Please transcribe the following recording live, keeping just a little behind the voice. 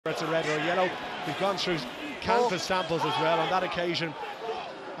It's a red or a yellow. We've gone through canvas samples as well. On that occasion,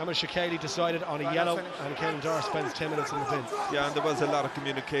 Emma Shakeli decided on a yellow, and Caelan Doris spends 10 minutes in the bin. Yeah, and there was a lot of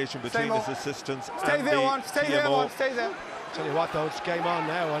communication between his assistants and stay there, the stay TMO. there, one, stay there. Tell you what though, it's game on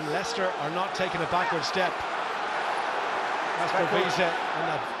now, and Leicester are not taking a backward step. That's Visa on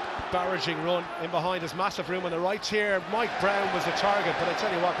that barraging run. In behind is massive room on the right here. Mike Brown was the target, but I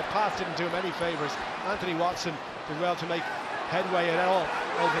tell you what, the pass didn't do him any favours. Anthony Watson did well to make headway at all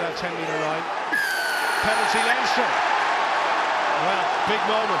over that 10-metre line. Penalty Leinster. Well, big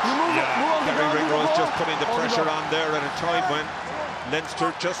moment. Gary Ringrose just putting the pressure on there at a time when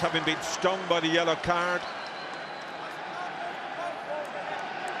Leinster, just having been stung by the yellow card.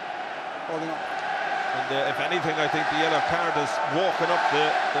 And if anything, I think the yellow card has woken up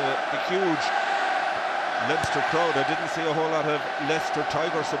the huge Leinster crowd. I didn't see a whole lot of Leicester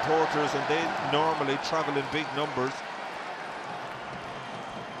Tigers supporters, and they normally travel in big numbers.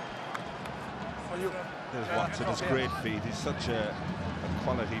 There's Watson, his great feat. He's such a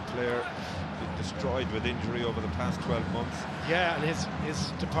quality player. Been destroyed with injury over the past 12 months. Yeah, and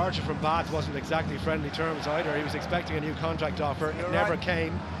his departure from Bath wasn't exactly friendly terms either. He was expecting a new contract offer. It never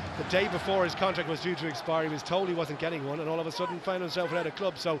came. The day before his contract was due to expire, he was told he wasn't getting one, and all of a sudden found himself without a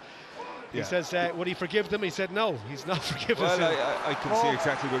club. So he says, would he forgive them? He said no, he's not forgiven. Well, I can see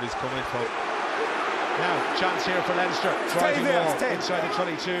exactly where he's coming from. Now, chance here for Leinster. Driving ball inside the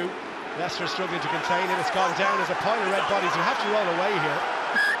 22. Leicester struggling to contain it. It's gone down as a pile of red bodies who have to roll away here.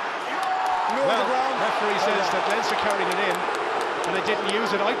 Well, referee says that Leinster carried it in and they didn't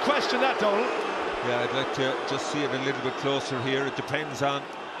use it. I'd question that, Donald. Yeah, I'd like to just see it a little bit closer here. It depends on...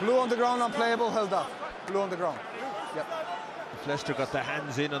 Blue on the ground, unplayable, held up. Blue on the ground. Yep. If Leicester got their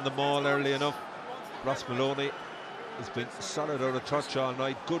hands in on the maul early enough, Ross Maloney has been solid out of touch all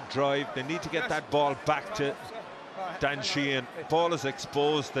night. Good drive. They need to get that ball back to Dan Sheehan. Ball is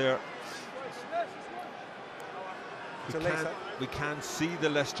exposed there. We can't see the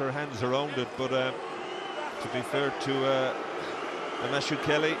Leicester hands around it, but to be fair to Matthew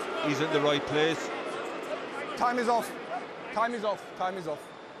Kelly, he's in the right place. Time is off. Time is off. Time is off.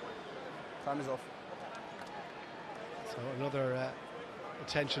 Time is off. So another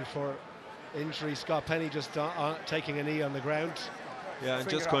attention for injury. Scott Penny just taking a knee on the ground. Yeah, and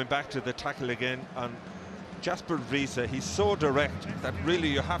just going back to the tackle again on Jasper Visa, he's so direct that really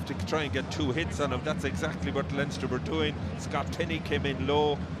you have to try and get two hits on him. That's exactly what Leinster were doing. Scott Penny came in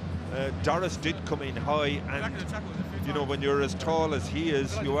low. Doris did come in high, and you know, when you're as tall as he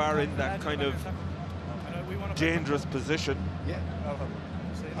is, you are in that kind of dangerous position. Yeah,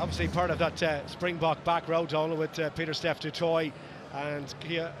 obviously part of that Springbok back row, Donald, with Peter Steph Dutoy and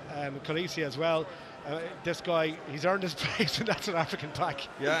Kia Khaleesi as well. This guy, he's earned his place in that South African pack.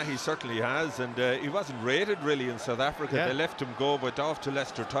 Yeah, he certainly has, and he wasn't rated really in South Africa. They left him go, but off to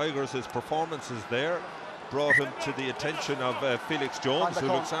Leicester Tigers. His performances there brought him to the attention of Felix Jones, who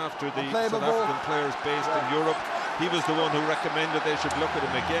looks after the South African players based in Europe. He was the one who recommended they should look at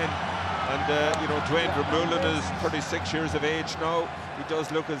him again. And you know, Dwayne Vermeulen is 36 years of age now. He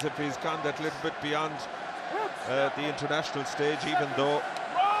does look as if he's gone that little bit beyond the international stage, even though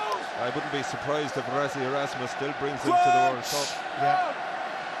I wouldn't be surprised if Rassie Erasmus still brings him to the World Cup. Yeah.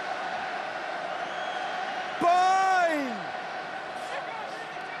 Bind!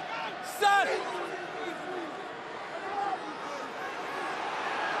 Set!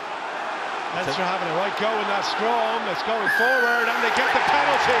 Leinster having a right go in that scrum. It's going forward, and they get the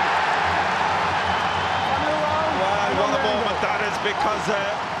penalty. Well, what a moment that is, because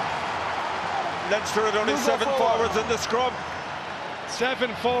Leinster had only 7 forwards in the scrum.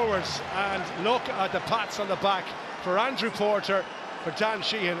 7 forwards, and look at the pats on the back for Andrew Porter, for Dan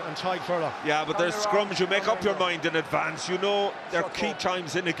Sheehan and Tadhg Furlong. Yeah, but there's scrums you make up your mind in advance. You know there are key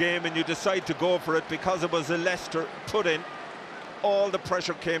times in a game and you decide to go for it because it was a Leicester put in. All the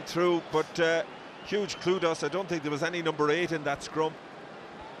pressure came through, but huge kudos. I don't think there was any number 8 in that scrum.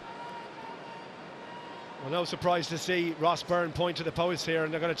 Well, no surprise to see Ross Byrne point to the post here,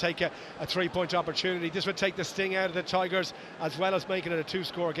 and they're going to take a 3-point opportunity. This would take the sting out of the Tigers, as well as making it a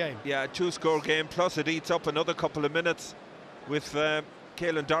 2-score game. Yeah, a 2-score game, plus it eats up another couple of minutes with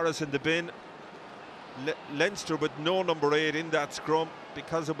Caelan Doris in the bin. Leinster with no number 8 in that scrum,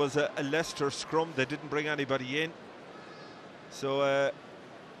 because it was a Leicester scrum. They didn't bring anybody in, so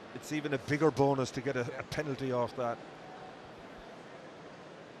it's even a bigger bonus to get a penalty off that.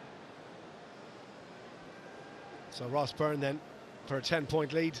 So Ross Byrne then for a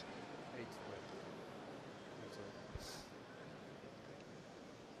 10-point lead.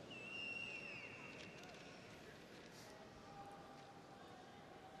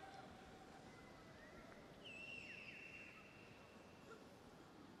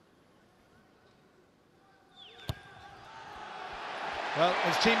 Well,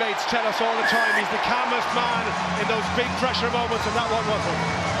 his teammates tell us all the time he's the calmest man in those big pressure moments, and that one wasn't.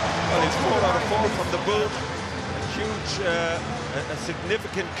 Well, he's 4 out of 4 from the boot. A huge, a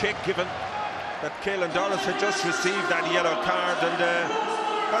significant kick, given that Caelan Doris had just received that yellow card, and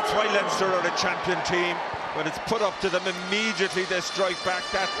that's why Leinster are a champion team. When it's put up to them, immediately they strike back.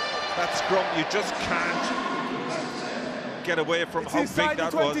 That scrum, you just can't get away from how big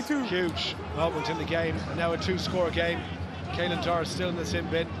that was. Huge moment in the game, and now a 2-score game. Caelan Doris still in the sin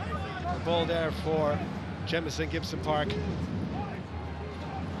bin. The ball there for Jamison Gibson Park. Brown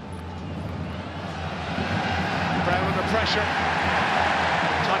under pressure.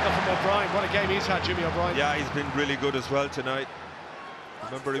 Tackle from O'Brien. What a game he's had, Jimmy O'Brien. Yeah, he's been really good as well tonight.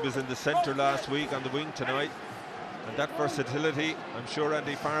 Remember, he was in the centre last week, on the wing tonight. And that versatility, I'm sure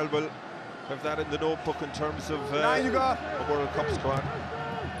Andy Farrell will have that in the notebook in terms of a World Cup squad.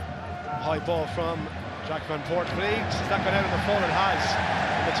 High ball from Jack Van Poort, please. Has that gone out of the full? It has.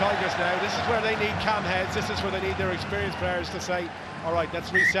 And the Tigers now, this is where they need calm heads. This is where they need their experienced players to say, all right,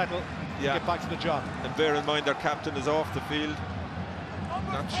 let's resettle and get back to the job. And bear in mind their captain is off the field.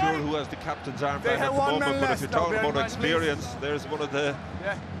 Not sure who has the captain's armband at the moment, but if you're talking about experience, there's one of the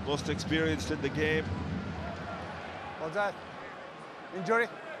most experienced in the game. What's that? Injury?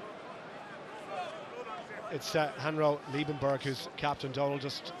 It's Hanro Liebenberg who's captain. Donald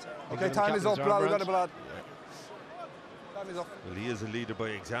just... Okay, time is up, blood. We got a blood. Time is up. Well, he is a leader by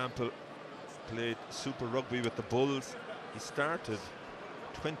example. Played Super Rugby with the Bulls. He started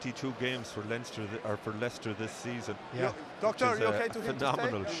 22 games for Leicester this season. Yeah, Doctor, are you okay to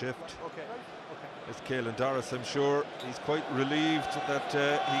phenomenal shift. Okay. It's Caelan Doris. I'm sure he's quite relieved that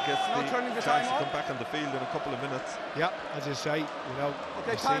he gets the chance to come back on the field in a couple of minutes. Yeah, as you say, you know,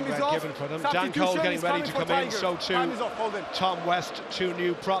 time is off. given for them. Dan Cole getting ready to come in, so too Tom West, 2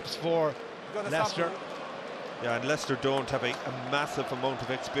 new props for Leicester. Yeah, and Leicester don't have a massive amount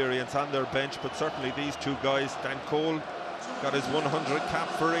of experience on their bench, but certainly these 2 guys, Dan Cole got his 100 cap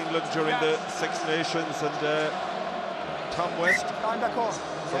for England during the Six Nations, and Tom West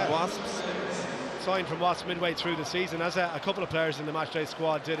from Wasps. Signed from Wasps midway through the season, as a couple of players in the matchday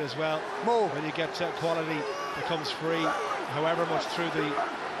squad did as well. When you get quality that comes free, however much through the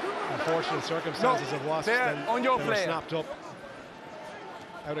unfortunate circumstances of Wasps, then they're snapped up.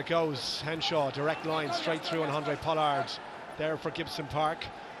 Out it goes, Henshaw, direct line straight through on Andre Pollard. There for Gibson Park.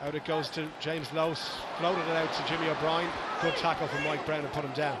 Out it goes to James Lowe, floated it out to Jimmy O'Brien. Good tackle from Mike Brown and put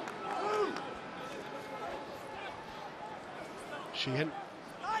him down. Sheehan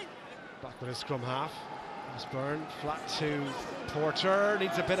back with his scrum half. Osborne flat to Porter,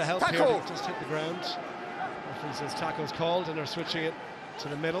 needs a bit of help here. He just hit the ground. Referee says tackle's called, and they're switching it to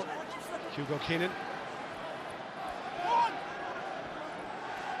the middle. Hugo Keenan.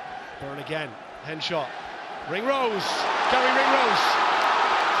 Byrne again. Henshaw. Ringrose. Gary Ringrose.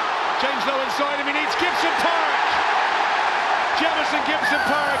 James Lowe inside him. He needs Gibson Park. Jamison Gibson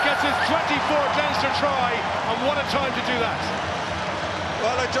Park gets his 24th Leinster try, and what a time to do that.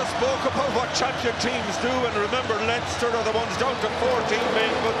 Well, I just spoke about what champion teams do, and remember, Leinster are the ones down to 14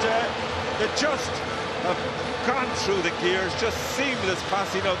 men, but they just have gone through the gears, just seamless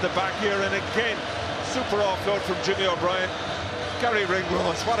passing out the back here, and again, super offload from Jimmy O'Brien. Gary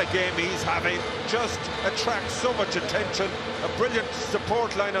Ringrose, what a game he's having, just attracts so much attention. A brilliant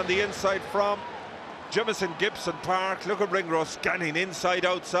support line on the inside from Jamison Gibson Park. Look at Ringrose scanning inside,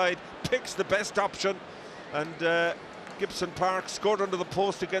 outside, picks the best option, and Gibson Park scored under the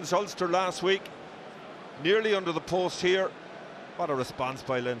post against Ulster last week. Nearly under the post here. What a response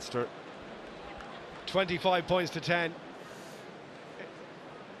by Leinster. 25 points to 10.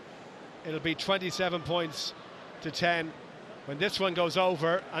 It'll be 27 points to 10 when this one goes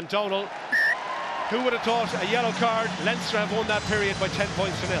over. And Donald, who would have thought a yellow card? Leinster have won that period by 10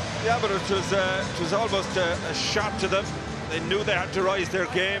 points to 0. Yeah, but it was almost a shot to them. They knew they had to rise their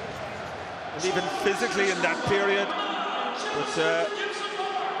game, and even physically in that period. But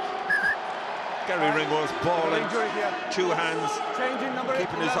Gary Ringrose balling, 2 hands,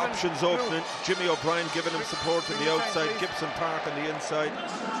 keeping his options open. Jimmy O'Brien giving him support on the outside, Gibson Park on the inside,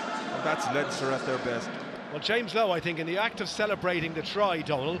 and that's Leinster at their best. Well, James Lowe, I think, in the act of celebrating the try,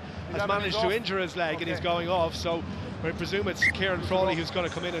 Donald, has managed to injure his leg and he's going off, so I presume it's Kieran Frawley who's going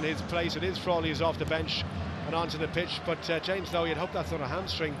to come in his place. It is Frawley who's off the bench and onto the pitch, but James Lowe, you'd hope that's not a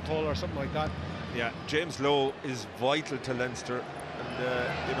hamstring pull or something like that. Yeah, James Lowe is vital to Leinster, and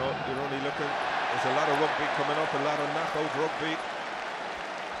you know, you're only looking, there's a lot of rugby coming up, a lot of knockout rugby.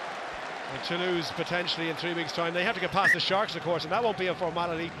 And Toulouse potentially in 3 weeks' time. They have to get past the Sharks, of course, and that won't be a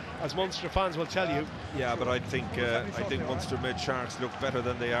formality, as Munster fans will tell you. Yeah, but I think Munster made Sharks look better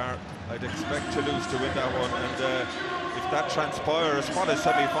than they are. I'd expect Toulouse to win that one, and if that transpires, what a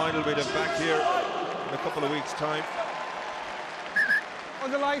semi-final with them back here in a couple of weeks' time.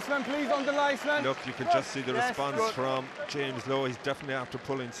 On the linesman, please, on the linesman. Look, you can just see the response from James Lowe. He's definitely after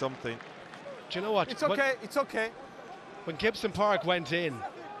pulling something. Do you know what? It's okay, it's okay. When Gibson Park went in,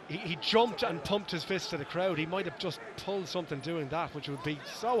 he jumped and pumped his fist to the crowd. He might have just pulled something doing that, which would be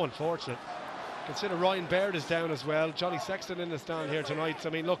so unfortunate. Consider Ryan Baird is down as well. Johnny Sexton in the stand here tonight. So,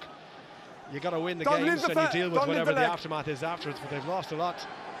 I mean, look, you got to win the games and you deal with whatever the aftermath is afterwards, but they've lost a lot.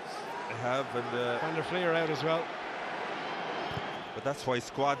 They have, and Van der Fleer out as well. But that's why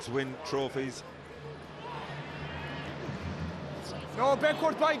squads win trophies. No,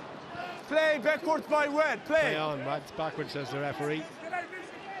 backwards by play, backwards by word, play. Play on, it's backwards, says the referee.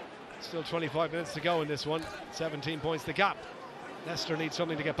 Still 25 minutes to go in this one. 17 points the gap. Leicester needs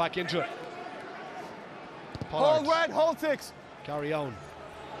something to get back into it. Hold word, hold 6. Carry on.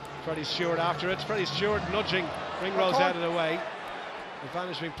 Freddie Stewart after it. Freddie Stewart nudging Ringrose out of the way.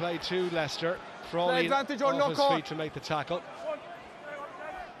 Advantage being played to Leicester. Frawley off his feet to make the tackle.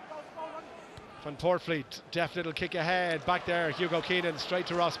 Van Portfleet, deft little kick ahead. Back there, Hugo Keenan straight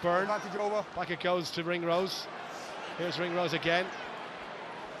to Ross Byrne. Back it goes to Ringrose. Here's Ringrose again.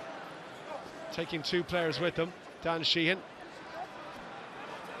 Taking 2 players with them. Dan Sheehan.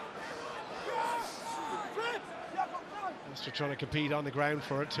 Leicester trying to compete on the ground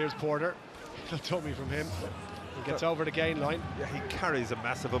for it. Here's Porter. Little tummy from him. He gets over the gain line. Yeah, he carries a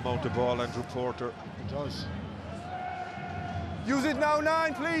massive amount of ball, Andrew Porter. He does. Use it now,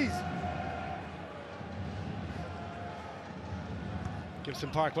 9, please. Gibson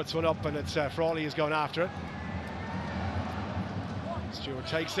Park puts one up, and it's Frawley who's going after it. Stewart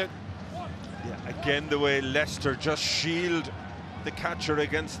takes it. Yeah, again, the way Leicester just shield the catcher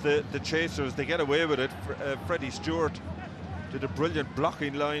against the chasers. They get away with it. Freddie Stewart did a brilliant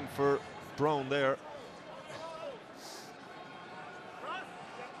blocking line for Brown there.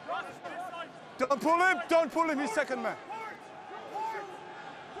 Don't pull him, he's second man.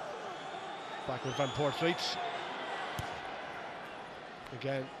 Back with Van Portfleet.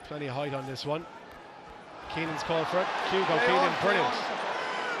 Again, plenty of height on this one. Keenan's called for it. Hugo Keenan, brilliant.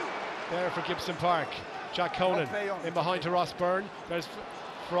 There for Gibson Park. Jack Conan in behind to Ross Byrne. There's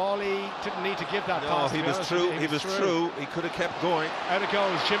Frawley, didn't need to give that pass. No, he was through. He was through. He could have kept going. Out it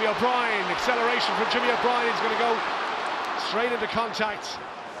goes. Jimmy O'Brien. Acceleration from Jimmy O'Brien. He's going to go straight into contact.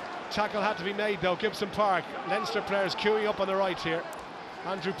 Tackle had to be made though. Gibson Park. Leinster players queuing up on the right here.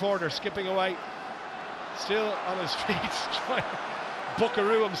 Andrew Porter skipping away. Still on his feet. Trying to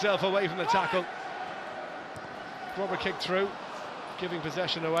buckaroo himself away from the tackle. Rubber kick through. Giving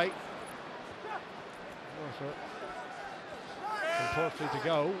possession away. From Portfleet to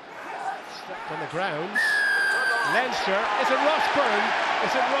go. Step on the ground. Leinster. Is it Ross Byrne?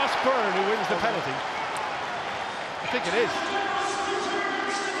 Is it Ross Byrne who wins the penalty? I think it is.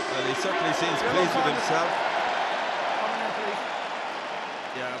 Well, he certainly seems pleased with himself.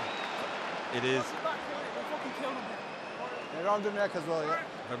 Yeah, it is. Around the neck as well, yeah.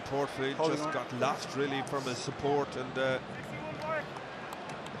 And Portfleet just got lost really from his support, and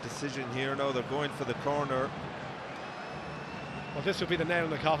decision here now. They're going for the corner. Well, this would be the nail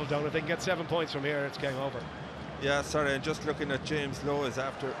in the coffin, though. If they can get 7 points from here, it's game over. Yeah, sorry, and just looking at James Lowe is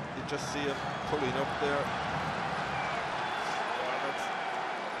after, you just see him pulling up there.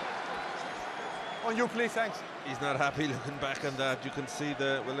 On you, please, thanks. He's not happy looking back on that. You can see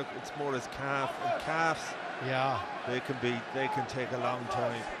the, well, look, it's more his calf, and calves, yeah, they can take a long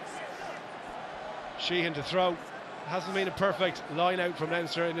time. Sheehan to throw. Hasn't been a perfect line out from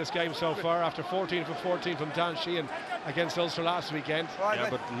Leinster in this game so far, after 14 for 14 from Dan Sheehan against Ulster last weekend. Yeah,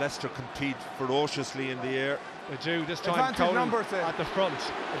 but Leicester compete ferociously in the air. They do. This time Conan at the front.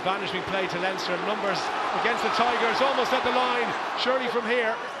 Advantage being played to Leinster. Numbers against the Tigers, almost at the line. Surely from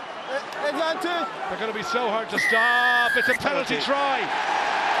here. They're going to be so hard to stop. It's a penalty try.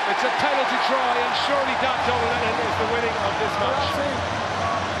 It's a penalty try, and surely that Dolan is the winning of this match.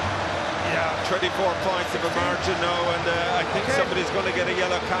 Yeah, 24 points of a margin now, and I think somebody's going to get a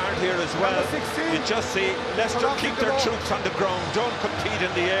yellow card here as well. You just see Leicester keep their troops on the ground, don't compete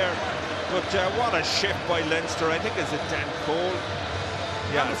in the air. But what a shift by Leinster. I think it's Dan Cole.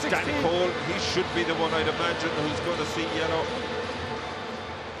 Yeah, it's Dan Cole. He should be the one, I'd imagine, who's going to see yellow.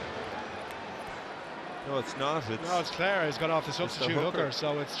 No, it's not. No, it's Clare. He's gone off the substitute hooker,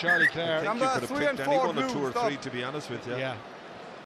 so it's Charlie Clare. I think you could have picked anyone of 2 or 3, to be honest with you. Yeah.